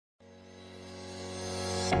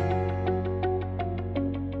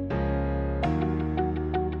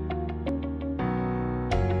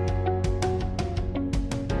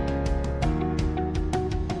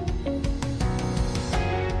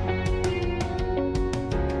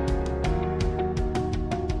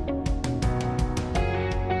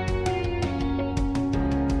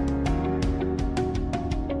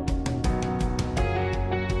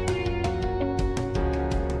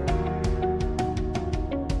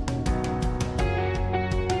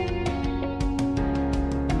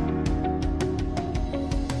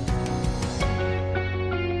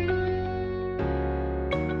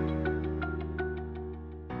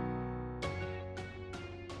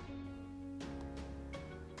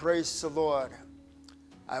Praise the Lord.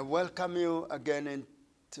 I welcome you again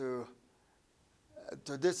into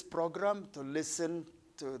to this program, to listen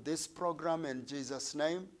to this program in Jesus'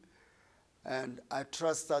 name. And I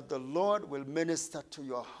trust that the Lord will minister to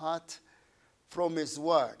your heart from His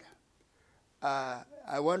Word. I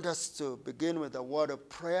want us to begin with a word of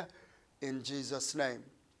prayer in Jesus' name.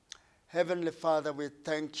 Heavenly Father, we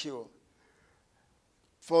thank you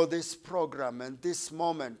for this program and this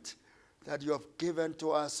moment that you have given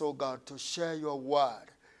to us, oh God, to share your word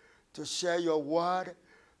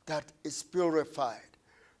that is purified,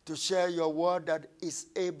 to share your word that is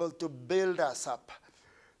able to build us up,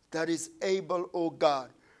 that is able, oh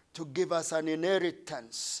God, to give us an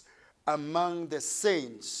inheritance among the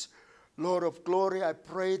saints. Lord of glory, I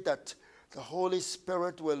pray that the Holy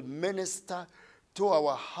Spirit will minister to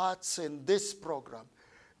our hearts in this program.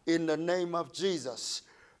 In the name of Jesus,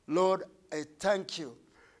 Lord, I thank you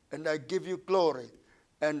and I give you glory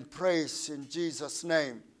and praise in Jesus'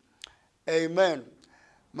 name. Amen.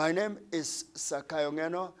 My name is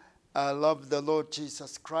Sakayongeno. I love the Lord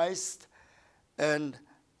Jesus Christ, and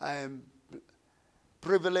I am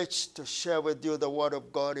privileged to share with you the Word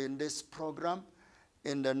of God in this program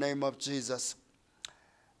in the name of Jesus.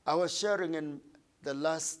 I was sharing in the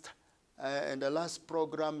last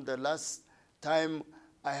program, the last time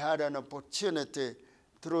I had an opportunity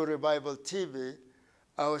through Revival TV,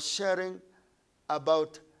 I was sharing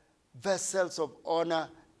about vessels of honor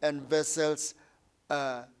and vessels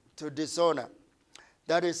to dishonor.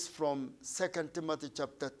 That is from 2 Timothy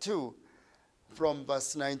chapter 2, from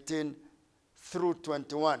verse 19 through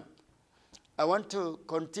 21. I want to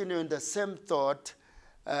continue in the same thought.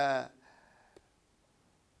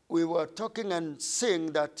 We were talking and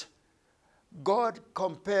seeing that God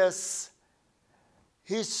compares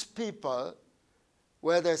His people,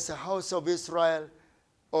 whether it's the house of Israel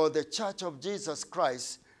or the church of Jesus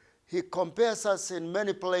Christ. He compares us in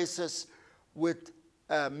many places with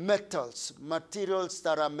metals, materials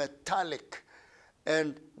that are metallic.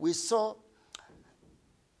 And we saw,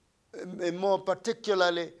 more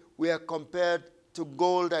particularly, we are compared to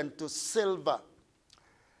gold and to silver.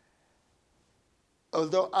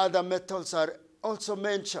 Although other metals are also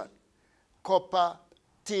mentioned, copper,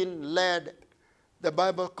 tin, lead, the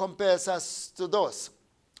Bible compares us to those.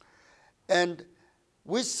 And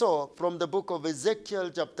we saw from the book of Ezekiel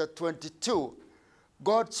chapter 22,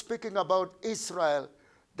 God speaking about Israel,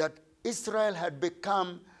 that Israel had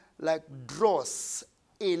become like dross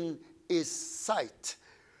in His sight.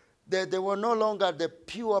 They were no longer the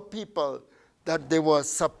pure people that they were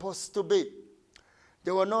supposed to be.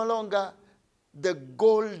 They were no longer the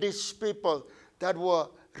goldish people that were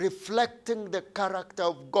reflecting the character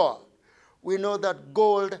of God. We know that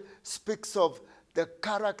gold speaks of the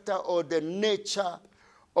character or the nature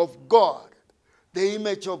of God, the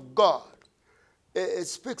image of God. It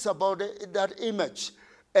speaks about that image.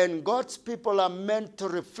 And God's people are meant to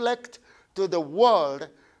reflect to the world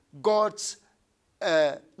God's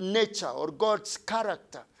nature or God's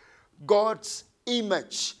character, God's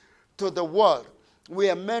image to the world. We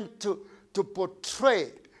are meant to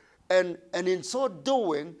portray. And in so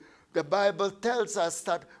doing, the Bible tells us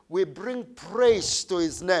that we bring praise to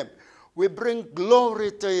His name. We bring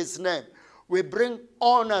glory to His name. We bring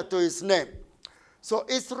honor to His name. So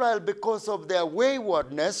Israel, because of their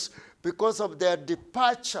waywardness, because of their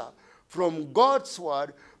departure from God's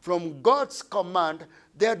word, from God's command,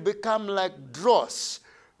 they had become like dross.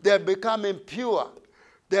 They had become impure.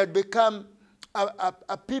 They had become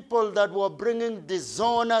a people that were bringing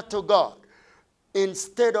dishonor to God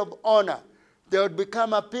instead of honor. They had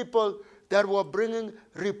become a people that were bringing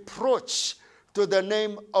reproach to the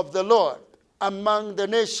name of the Lord among the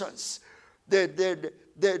nations. They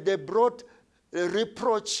brought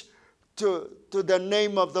reproach to the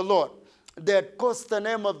name of the Lord. They had caused the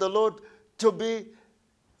name of the Lord to be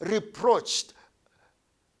reproached,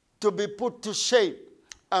 to be put to shame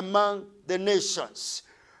among the nations.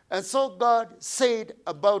 And so God said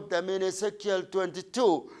about them in Ezekiel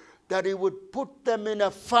 22 that he would put them in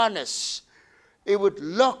a furnace. He would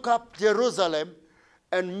lock up Jerusalem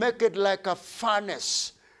and make it like a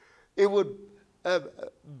furnace. He would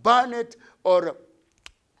burn it or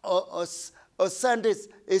send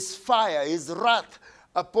his fire, his wrath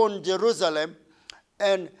upon Jerusalem,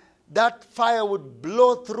 and that fire would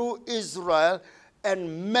blow through Israel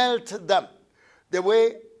and melt them the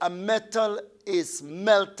way a metal is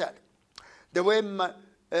melted. The way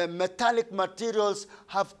metallic materials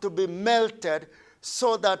have to be melted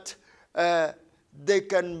so that they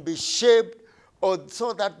can be shaped or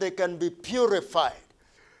so that they can be purified.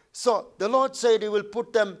 So the Lord said he will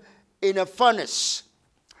put them in a furnace.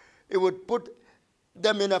 He would put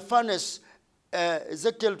them in a furnace.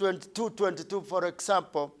 Ezekiel 22, for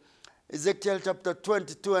example, Ezekiel chapter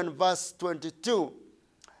 22 and verse 22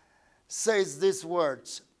 says these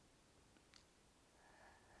words.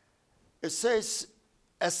 It says,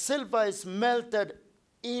 as silver is melted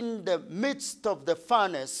in the midst of the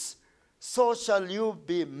furnace, so shall you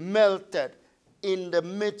be melted in the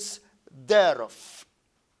midst thereof.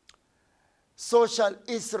 So shall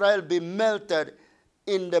Israel be melted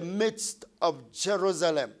in the midst of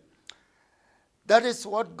Jerusalem. That is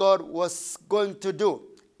what God was going to do.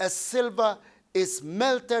 As silver is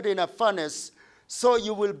melted in a furnace, so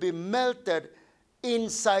you will be melted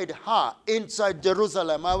inside her, inside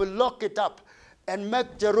Jerusalem. I will lock it up and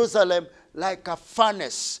make Jerusalem like a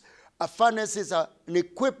furnace. A furnace is an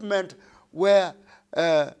equipment where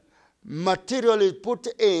material is put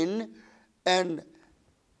in and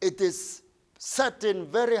it is set in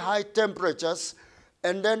very high temperatures,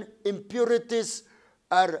 and then impurities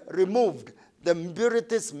are removed. The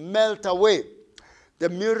impurities melt away. The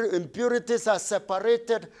impurities are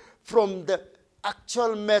separated from the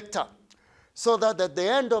actual metal, so that at the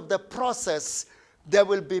end of the process, there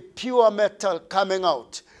will be pure metal coming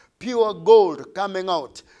out, pure gold coming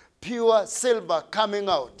out, pure silver coming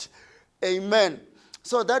out. Amen.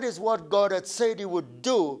 So that is what God had said he would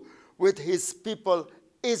do with his people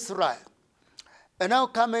Israel. And now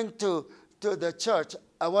coming to the church,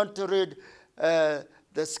 I want to read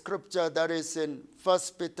the scripture that is in 1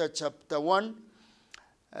 Peter chapter 1.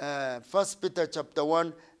 1 Peter chapter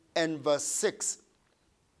 1 and verse 6.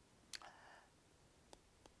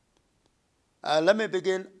 Let me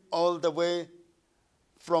begin all the way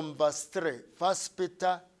from verse 3. 1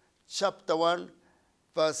 Peter chapter 1,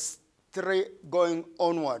 verse 3 going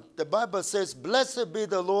onward. The Bible says, Blessed be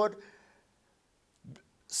the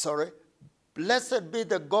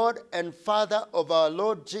God and Father of our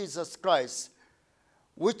Lord Jesus Christ,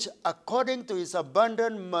 which according to his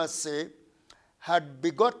abundant mercy had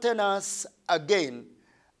begotten us again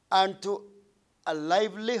unto a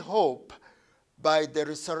lively hope by the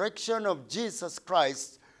resurrection of Jesus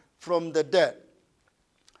Christ from the dead,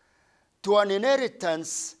 to an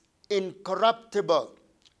inheritance incorruptible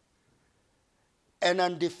and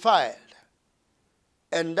undefiled,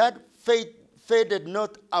 and that faded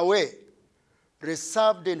not away,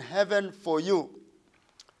 reserved in heaven for you,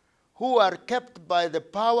 who are kept by the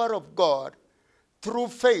power of God through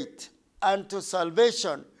faith unto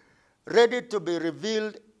salvation, ready to be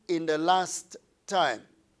revealed in the last time.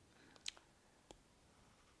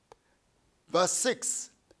 Verse 6,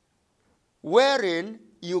 wherein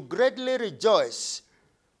you greatly rejoice,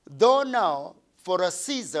 though now for a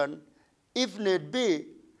season, if need be,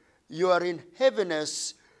 you are in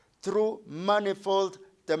heaviness through manifold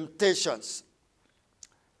temptations,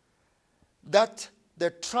 that the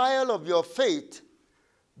trial of your faith,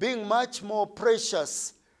 being much more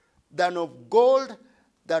precious than of gold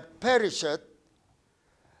that perisheth,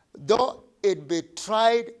 though it be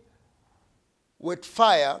tried with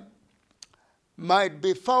fire, might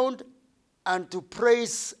be found unto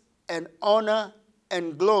praise and honor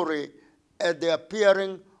and glory at the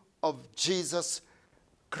appearing of Jesus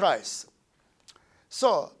Christ.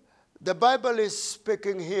 So, the Bible is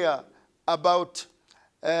speaking here about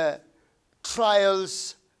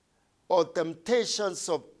trials or temptations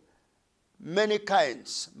of many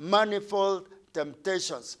kinds, manifold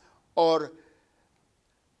temptations, or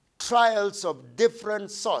trials of different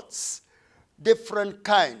sorts, different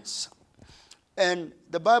kinds. And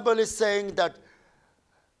the Bible is saying that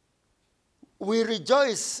we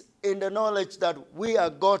rejoice in the knowledge that we are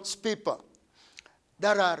God's people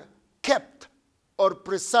that are kept or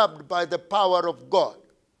preserved by the power of God.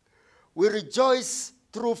 We rejoice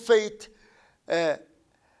through faith in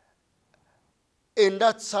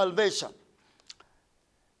that salvation.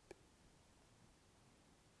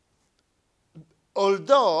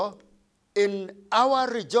 Although in our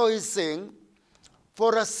rejoicing,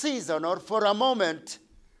 for a season or for a moment,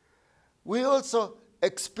 we also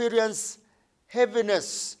experience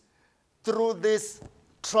heaviness through these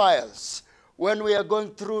trials. When we are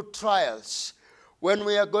going through trials, when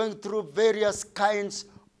we are going through various kinds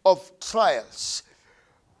of trials,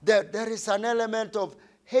 there is an element of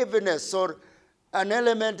heaviness, or an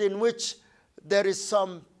element in which there is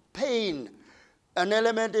some pain, an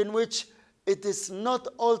element in which it is not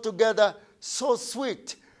altogether so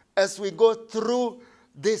sweet as we go through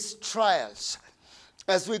these trials,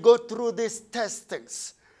 as we go through these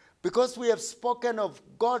testings. Because we have spoken of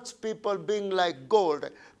God's people being like gold,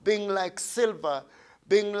 being like silver,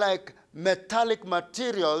 being like metallic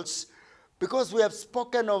materials, because we have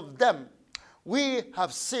spoken of them, we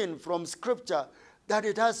have seen from Scripture that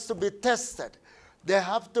it has to be tested. There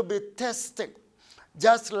have to be testing,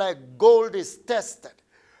 just like gold is tested,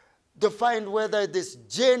 to find whether it is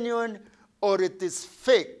genuine or it is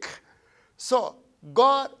fake. So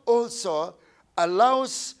God also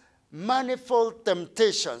allows manifold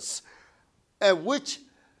temptations, which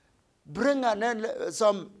bring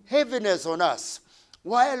some heaviness on us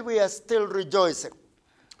while we are still rejoicing.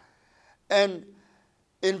 And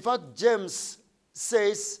in fact, James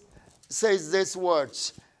says these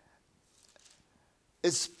words.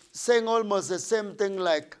 It's saying almost the same thing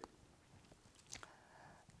like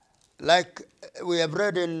we have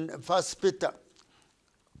read in 1 Peter.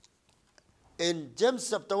 In James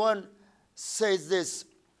chapter 1 says this,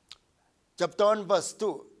 chapter 1 verse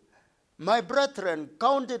 2, "My brethren,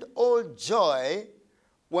 count it all joy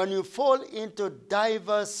when you fall into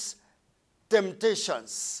diverse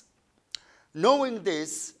temptations, knowing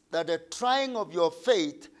this, that the trying of your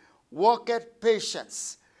faith worketh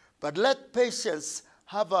patience. But let patience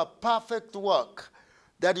have a perfect work,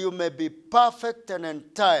 that you may be perfect and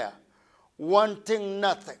entire, wanting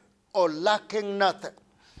nothing or lacking nothing."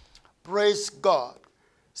 Praise God.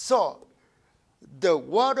 So, the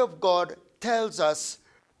Word of God tells us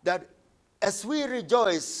that as we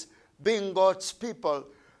rejoice being God's people,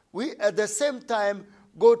 we at the same time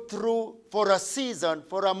go through, for a season,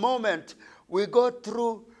 for a moment, we go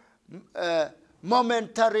through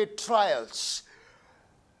momentary trials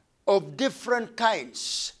of different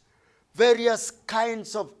kinds, various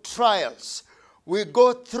kinds of trials. We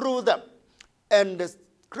go through them, and the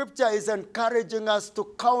Scripture is encouraging us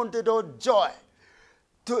to count it all joy,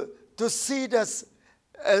 to see it as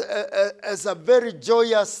a very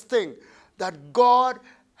joyous thing, that God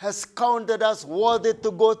has counted us worthy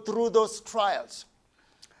to go through those trials.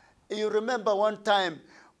 You remember one time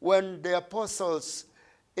when the apostles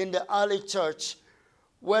in the early church,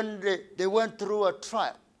 when they went through a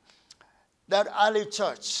trial, that early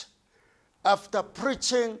church, after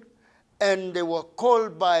preaching, and they were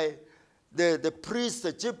called by the priests,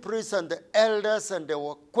 the chief priests, and the elders, and they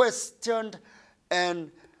were questioned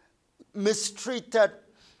and mistreated,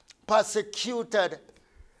 persecuted.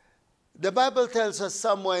 The Bible tells us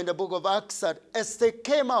somewhere in the book of Acts that as they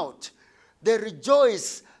came out, they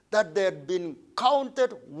rejoiced that they had been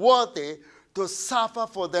counted worthy to suffer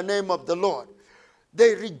for the name of the Lord.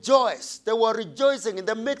 They rejoiced. They were rejoicing in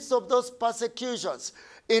the midst of those persecutions,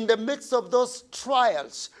 in the midst of those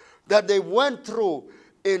trials that they went through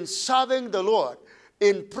in serving the Lord,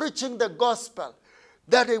 in preaching the gospel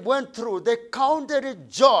that they went through. They counted it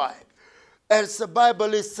joy, as the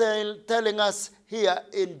Bible is telling us here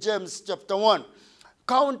in James chapter 1.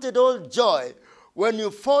 Count it all joy when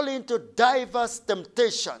you fall into diverse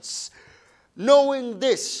temptations, knowing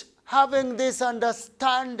this, having this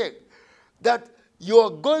understanding that you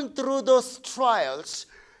are going through those trials,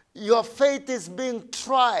 your faith is being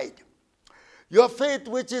tried. Your faith,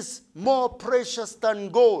 which is more precious than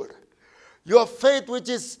gold, your faith, which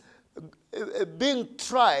is being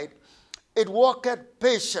tried, it worketh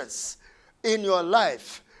patience in your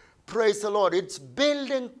life. Praise the Lord. It's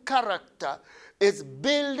building character. It's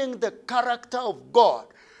building the character of God.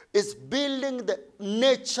 It's building the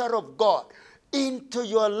nature of God into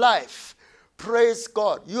your life. Praise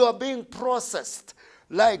God. You are being processed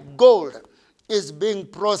like gold is being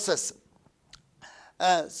processed.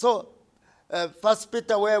 First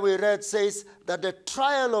Peter, where we read, says that the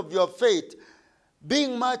trial of your faith,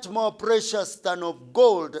 being much more precious than of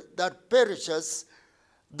gold that perishes,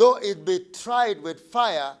 though it be tried with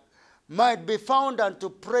fire, might be found unto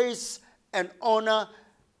praise and honor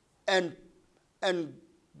and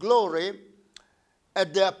glory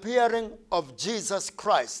at the appearing of Jesus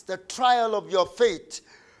Christ. The trial of your faith.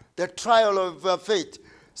 The trial of your faith.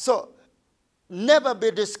 So, never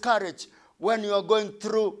be discouraged when you are going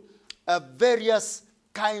through various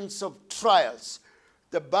kinds of trials.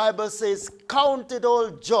 The Bible says, count it all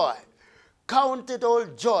joy. Count it all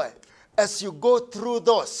joy as you go through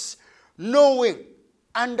those, knowing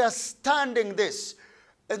understanding this.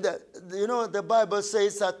 And the Bible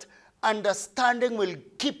says that understanding will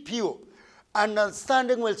keep you.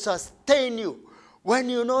 Understanding will sustain you. When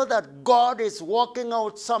you know that God is working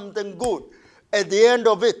out something good at the end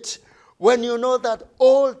of it, when you know that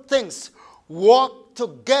all things work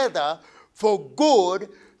together for good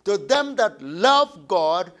to them that love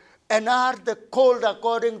God and are the called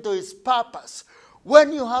according to his purpose.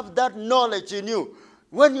 When you have that knowledge in you,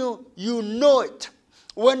 when you know it,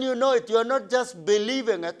 when you know it, you're not just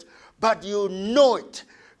believing it, but you know it.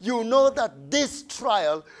 You know that this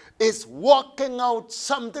trial is working out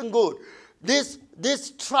something good.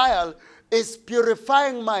 This trial is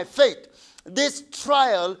purifying my faith. This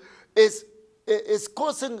trial is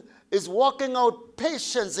working out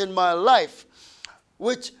patience in my life,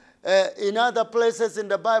 which in other places in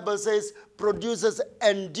the Bible says produces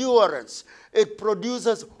endurance. It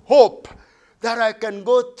produces hope, that I can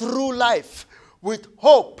go through life with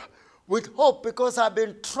hope because I've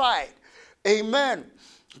been tried. Amen.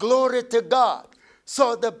 Glory to God.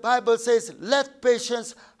 So the Bible says, let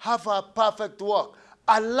patience have a perfect work.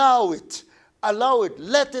 Allow it. Allow it.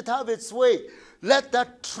 Let it have its way. Let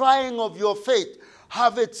that trying of your faith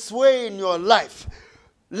have its way in your life.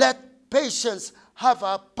 Let patience have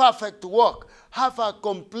a perfect work. Have a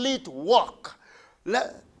complete work.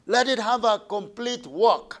 Let it have a complete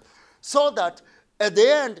work. So that at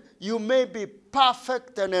the end, you may be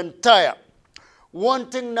perfect and entire,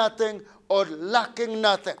 wanting nothing or lacking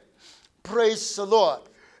nothing. Praise the Lord.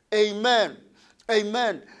 Amen.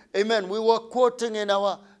 Amen. Amen. We were quoting in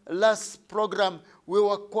our last program, we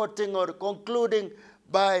were quoting or concluding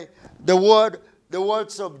by the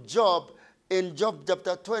words of Job in Job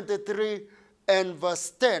chapter 23 and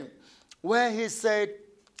verse 10, where he said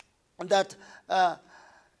that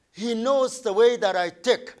he knows the way that I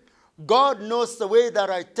take. God knows the way that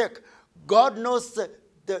I take. God knows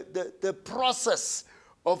the process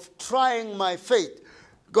of trying my faith.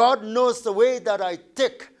 God knows the way that I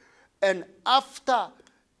take. And after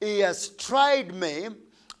he has tried me,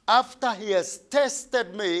 after he has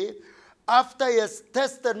tested me, after he has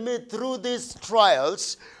tested me through these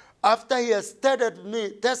trials, after he has tested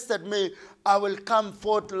me, I will come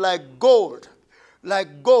forth like gold,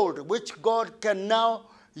 which God can now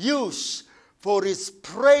use for his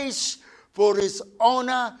praise, for his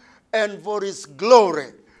honor, and for his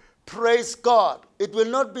glory. Praise God. It will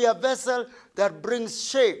not be a vessel that brings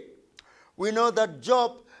shame. We know that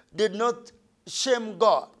Job did not shame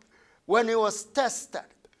God when he was tested,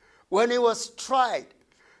 when he was tried.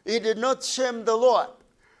 He did not shame the Lord.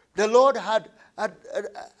 The Lord had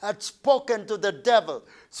spoken to the devil,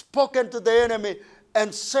 spoken to the enemy,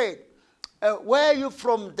 and said, where are you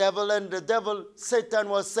from, devil? And the devil, Satan,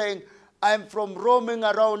 was saying, I'm from roaming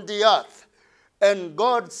around the earth. And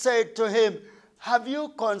God said to him, have you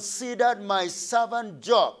considered my servant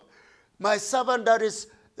Job? My servant that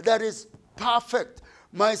is perfect.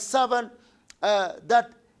 My servant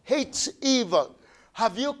that hates evil.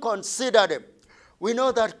 Have you considered him? We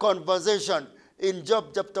know that conversation in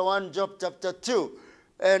Job chapter 1, Job chapter 2.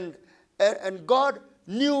 And God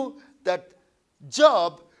knew that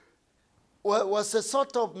Job was a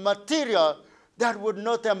sort of material that would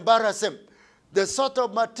not embarrass him. The sort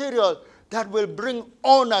of material that will bring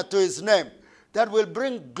honor to his name, that will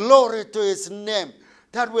bring glory to his name,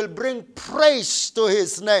 that will bring praise to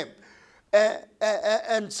his name.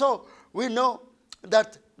 And so we know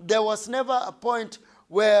that there was never a point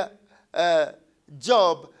where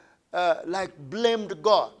Job blamed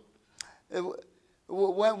God.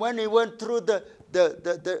 When he went through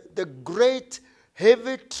the great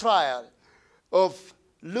heavy trial of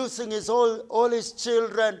losing all his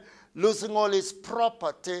children, losing all his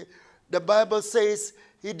property, the Bible says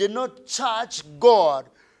he did not charge God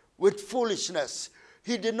with foolishness.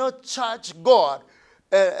 He did not charge God.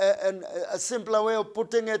 And a simpler way of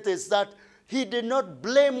putting it is that he did not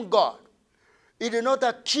blame God. He did not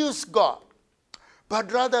accuse God.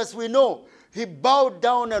 But rather, as we know, he bowed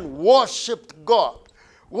down and worshipped God.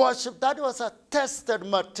 That was a tested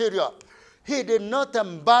material. He did not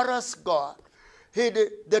embarrass God.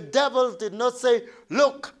 The devil did not say,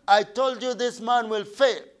 look, I told you this man will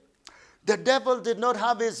fail. The devil did not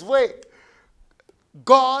have his way.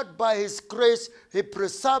 God, by his grace, he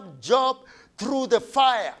preserved Job through the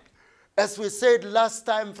fire. As we said last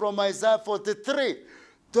time from Isaiah 43,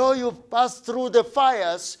 though you pass through the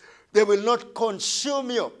fires, they will not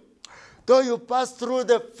consume you. Though you pass through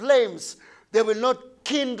the flames, they will not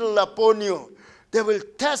kindle upon you. They will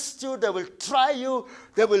test you, they will try you,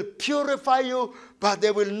 they will purify you, but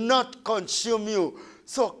they will not consume you.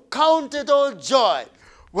 So count it all joy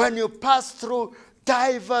when you pass through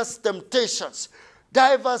diverse temptations,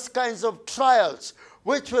 diverse kinds of trials,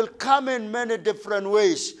 which will come in many different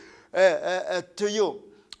ways to you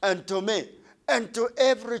and to me and to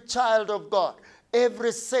every child of God,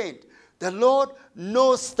 every saint. The Lord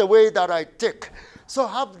knows the way that I take. So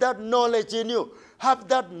have that knowledge in you. Have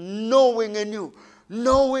that knowing in you.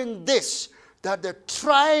 Knowing this, that the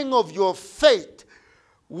trying of your faith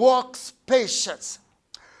works patience.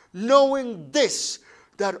 Knowing this,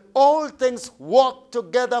 that all things work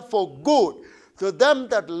together for good to them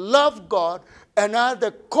that love God and are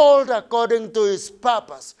the called according to his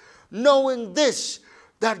purpose. Knowing this,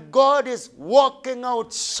 that God is working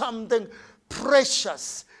out something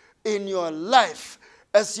precious in your life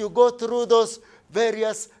as you go through those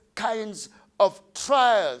various kinds of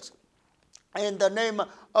trials in the name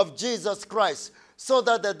of Jesus Christ, so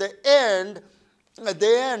that at the end,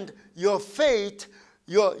 your faith,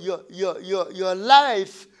 your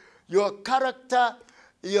life, your character,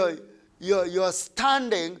 your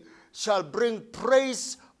standing shall bring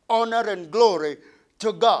praise, honor, and glory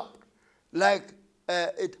to God, like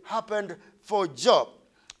it happened for Job,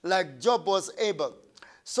 like Job was able.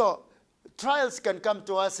 So trials can come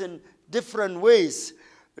to us in different ways.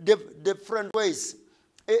 Different ways.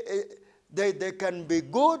 They can be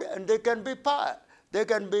good and they can be bad. They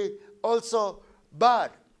can be also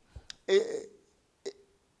bad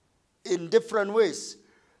in different ways.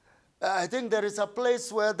 I think there is a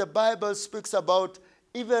place where the Bible speaks about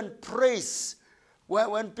even praise.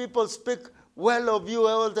 When people speak well of you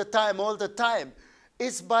all the time,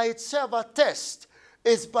 it's by itself a test.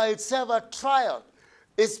 It's by itself a trial.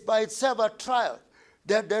 It's by itself a trial.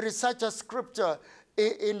 There is such a scripture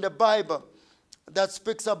in the Bible that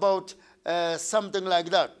speaks about something like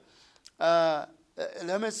that.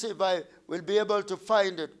 Let me see if I will be able to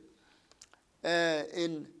find it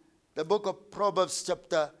in the book of Proverbs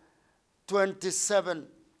chapter 27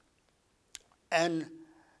 and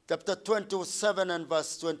chapter 27 and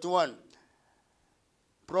verse 21.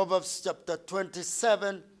 Proverbs chapter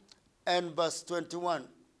 27 and verse 21.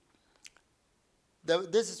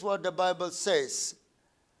 This is what the Bible says.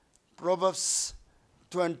 Proverbs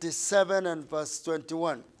 27 and verse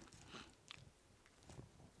 21.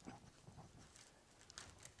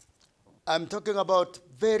 I'm talking about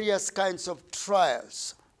various kinds of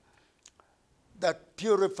trials that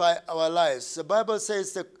purify our lives. The Bible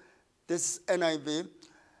says that, this is NIV,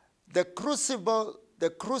 the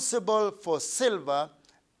crucible for silver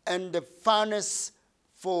and the furnace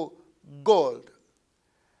for gold.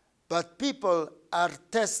 But people are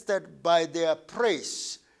tested by their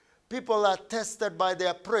praise. People are tested by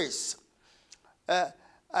their praise. I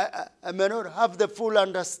may not have the full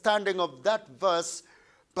understanding of that verse,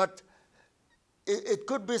 but it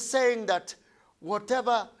could be saying that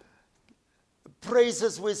whatever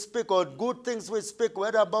praises we speak or good things we speak,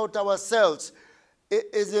 whether about ourselves,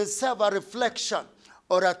 is itself a reflection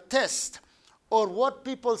or a test, or what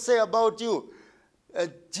people say about you.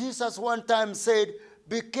 Jesus one time said,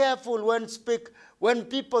 be careful when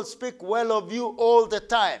people speak well of you all the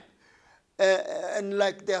time, and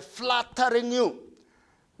like they're flattering you.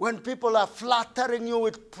 When people are flattering you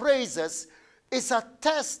with praises, it's a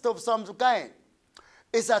test of some kind.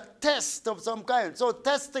 It's a test of some kind. So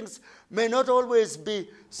testings may not always be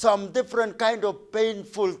some different kind of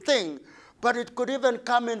painful thing, but it could even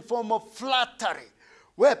come in form of flattery,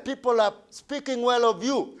 where people are speaking well of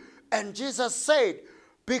you. And Jesus said,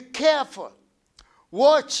 be careful.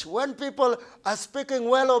 Watch when people are speaking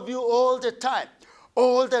well of you all the time,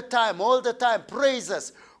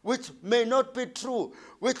 praises, which may not be true,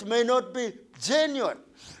 which may not be genuine,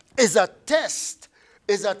 is a test,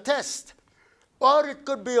 Or it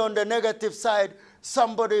could be on the negative side.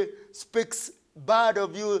 Somebody speaks bad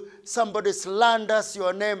of you, somebody slanders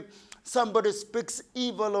your name, somebody speaks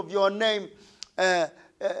evil of your name.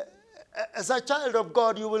 As a child of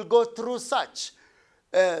God, you will go through such.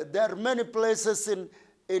 There are many places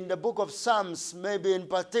in the book of Psalms, maybe in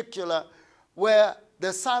particular, where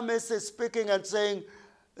the psalmist is speaking and saying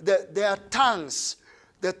that their tongues,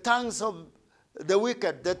 the tongues of the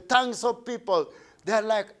wicked, the tongues of people, they're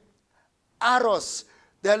like arrows.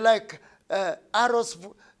 They're like arrows.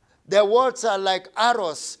 Their words are like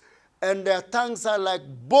arrows, and their tongues are like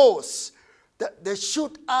bows. They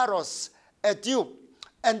shoot arrows at you,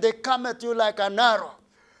 and they come at you like an arrow.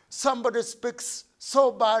 Somebody speaks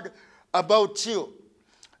so bad about you.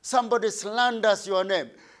 Somebody slanders your name.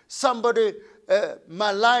 Somebody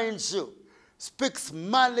maligns you, speaks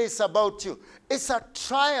malice about you. It's a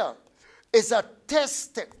trial. It's a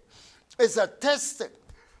testing. It's a testing.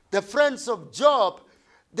 The friends of Job,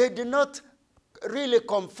 they did not really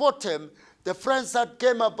comfort him. The friends that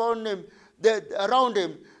came around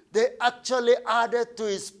him, they actually added to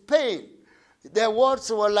his pain. Their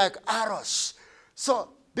words were like arrows. So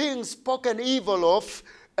being spoken evil of,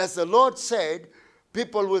 as the Lord said,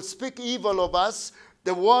 people will speak evil of us,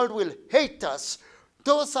 the world will hate us.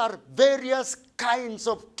 Those are various kinds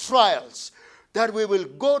of trials that we will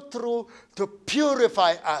go through to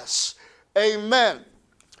purify us. Amen.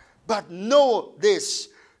 But know this,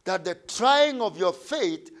 that the trying of your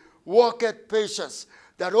faith worketh patience.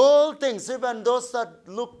 That all things, even those that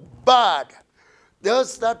look bad,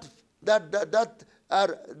 those that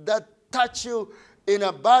touch you in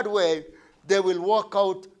a bad way, they will work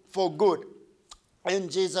out for good. In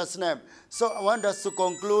Jesus' name. So I want us to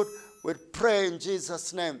conclude with prayer in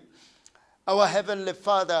Jesus' name. Our Heavenly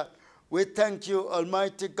Father, we thank you,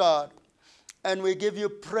 Almighty God, and we give you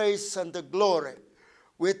praise and the glory.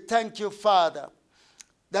 We thank you, Father,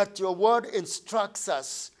 that your word instructs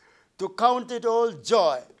us to count it all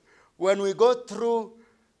joy when we go through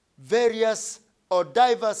various or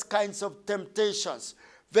diverse kinds of temptations,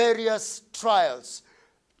 various trials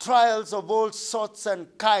of all sorts and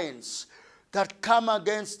kinds that come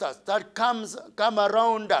against us, that come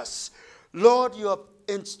around us. Lord, you have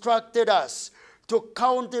instructed us to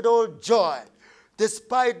count it all joy,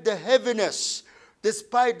 despite the heaviness,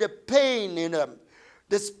 despite the pain in them,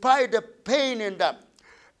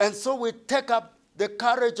 And so we take up the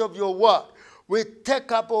courage of your word. We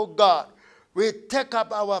take up, oh God, we take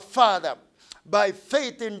up, our Father, by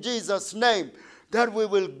faith in Jesus' name, that we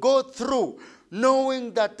will go through,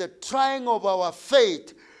 knowing that the trying of our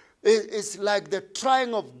faith is like the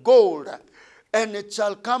trying of gold, and it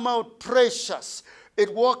shall come out precious.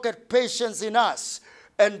 It worketh patience in us,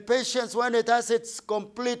 and patience, when it has its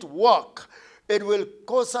complete work, it will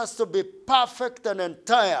cause us to be perfect and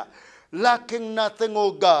entire, lacking nothing,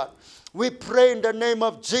 oh God. We pray in the name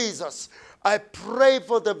of Jesus. I pray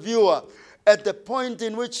for the viewer at the point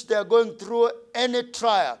in which they are going through any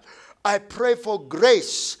trial. I pray for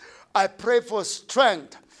grace. I pray for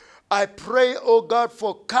strength. I pray, oh God,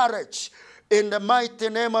 for courage in the mighty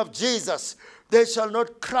name of Jesus. They shall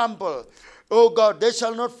not crumble. Oh God, they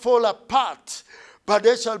shall not fall apart, but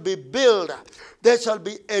they shall be built. They shall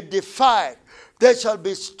be edified. They shall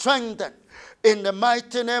be strengthened in the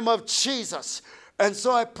mighty name of Jesus. And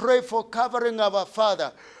so I pray for covering our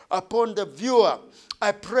Father upon the viewer.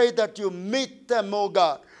 I pray that you meet them, oh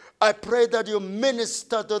God. I pray that you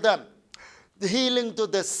minister to them. The healing to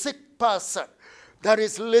the sick person that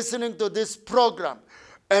is listening to this program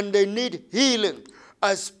and they need healing.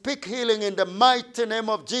 I speak healing in the mighty name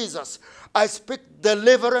of Jesus. I speak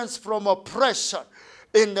deliverance from oppression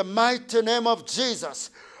in the mighty name of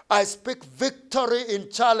Jesus. I speak victory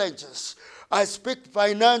in challenges. I speak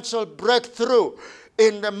financial breakthrough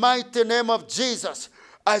in the mighty name of Jesus.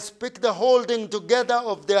 I speak the holding together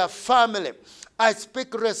of their family. I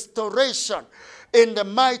speak restoration in the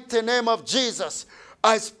mighty name of Jesus.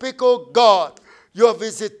 I speak, oh God, your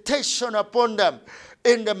visitation upon them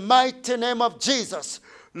in the mighty name of Jesus.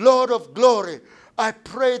 Lord of glory, I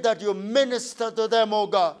pray that you minister to them, oh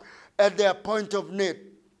God, at their point of need.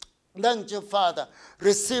 Thank you, Father.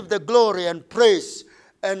 Receive the glory and praise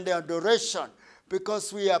and the adoration,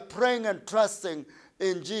 because we are praying and trusting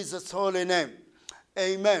in Jesus' holy name.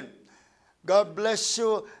 Amen. God bless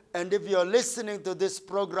you. And if you're listening to this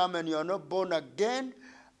program and you're not born again,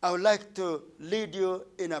 I would like to lead you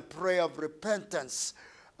in a prayer of repentance,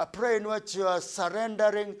 a prayer in which you are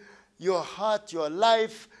surrendering your heart, your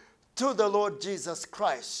life to the Lord Jesus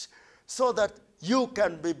Christ, so that you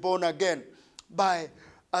can be born again by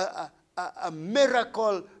a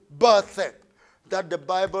miracle birthing that the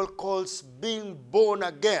Bible calls being born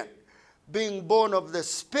again, being born of the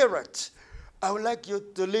Spirit. I would like you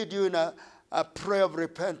to lead you in a prayer of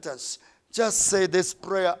repentance. Just say this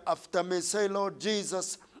prayer after me. Say, Lord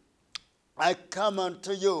Jesus, I come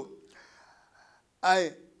unto you.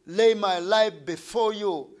 I lay my life before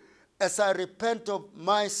you as I repent of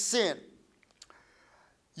my sin.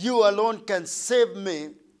 You alone can save me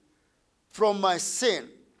from my sin.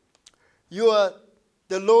 You are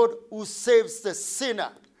the Lord who saves the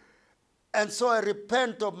sinner. And so I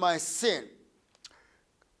repent of my sin.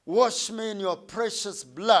 Wash me in your precious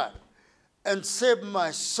blood and save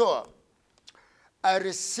my soul. I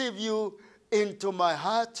receive you into my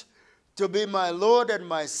heart to be my Lord and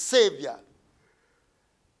my Savior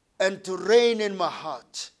and to reign in my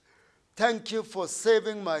heart. Thank you for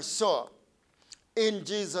saving my soul. In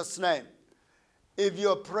Jesus' name. If you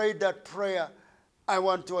have prayed that prayer, I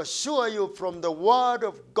want to assure you from the Word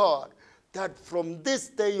of God that from this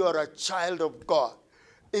day you are a child of God.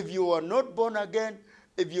 If you are not born again,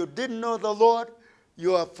 if you didn't know the Lord,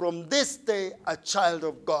 you are from this day a child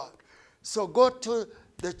of God. So go to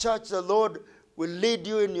the church, the Lord will lead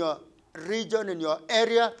you in your region, in your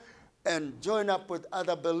area, and join up with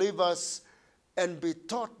other believers and be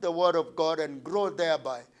taught the word of God and grow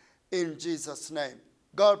thereby in Jesus' name.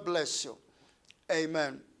 God bless you.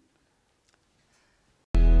 Amen.